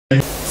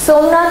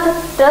Somnath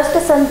trust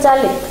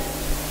સંચાલિત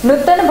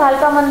નૂતન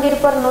ભાલકા મંદિર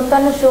પર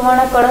નૂતન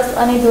સુવર્ણ કળશ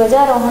અને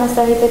ધ્વજારોહણ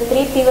સહિત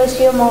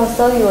ત્રિદિવસીય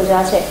મહોત્સવ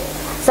યોજાશે।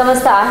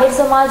 સમસ્ત આહિર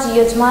સમાજ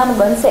યજમાન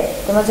બનશે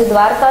તેમજ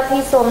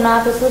દ્વારકાથી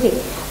સોમનાથ સુધી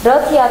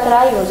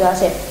રથયાત્રા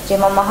યોજાશે,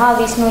 જેમાં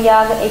મહાવિષ્ણુ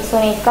યાગ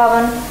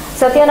 151,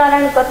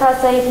 સત્યનારાયણ કથા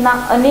સહિતના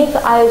અનેક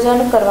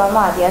આયોજન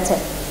કરવામાં આવ્યા છે।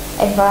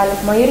 અહેવાલ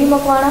મયુરી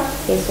મકવાણા,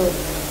 કેશોદ।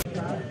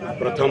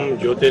 પ્રથમ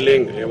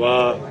જ્યોતિર્લિંગ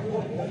એવા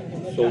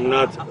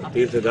સોમનાથ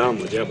તીર્થધામ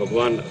જ્યાં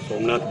ભગવાન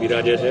સોમનાથ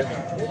બિરાજે છે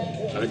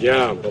અને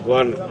જ્યાં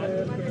ભગવાન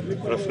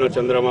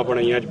કૃષ્ણચંદ્રમાં પણ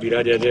અહીંયા જ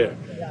બિરાજે છે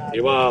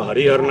એવા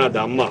હરિહરના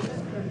ધામમાં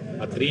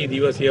આ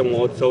ત્રિદિવસીય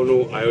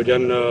મહોત્સવનું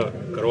આયોજન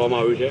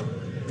કરવામાં આવ્યું છે।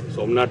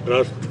 સોમનાથ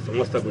ટ્રસ્ટ,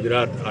 સમસ્ત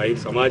ગુજરાત આહિર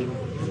સમાજ,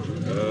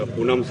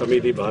 પૂનમ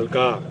સમિતિ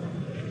ભાલકા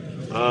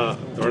આ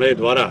ત્રણેય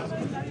દ્વારા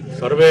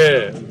સર્વે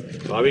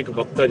ભાવિક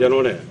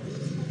ભક્તજનોને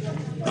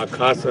આ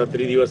ખાસ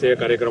ત્રિદિવસીય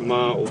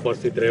કાર્યક્રમમાં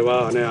ઉપસ્થિત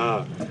રહેવા અને આ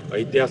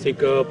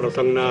ઐતિહાસિક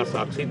પ્રસંગના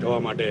સાક્ષી થવા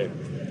માટે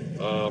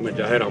અમે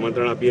જાહેર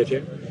આમંત્રણ આપીએ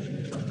છીએ।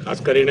 ખાસ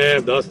કરીને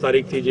 10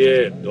 તારીખથી જે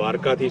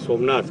દ્વારકાથી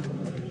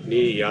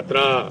સોમનાથની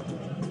યાત્રા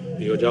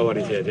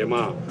યોજાવાની છે,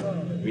 જેમાં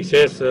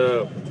વિશેષ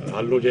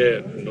હાલનું જે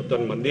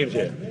નૂતન મંદિર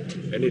છે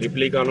એની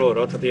રિપ્લિકાનો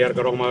રથ તૈયાર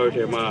કરવામાં આવ્યો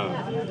છે। એમાં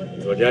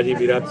ધ્વજાજી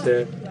બિરાજશે,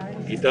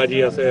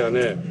 ગીતાજી હશે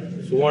અને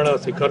સુવર્ણ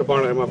શિખર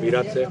પણ એમાં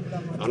બિરાજશે।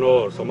 આનો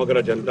સમગ્ર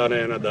જનતાને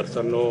એના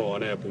દર્શનનો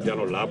અને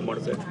પૂજાનો લાભ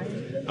મળશે।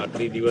 આ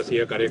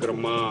ત્રિદિવસીય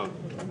કાર્યક્રમમાં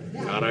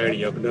નારાયણ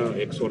યજ્ઞ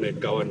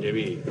 151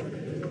 જેવી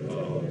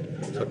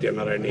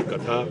સત્યનારાયણની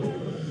કથા,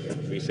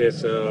 વિશેષ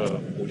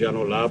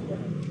પૂજાનો લાભ,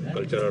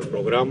 કલ્ચરલ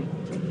પ્રોગ્રામ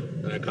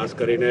અને ખાસ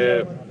કરીને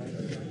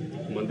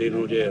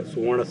મંદિરનું જે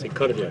સુવર્ણ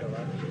શિખર છે,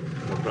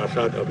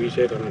 પ્રસાદ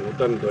અભિષેક અને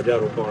નૂતન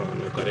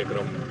ધ્વજારોપણનો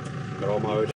કાર્યક્રમ કરવામાં આવ્યો છે।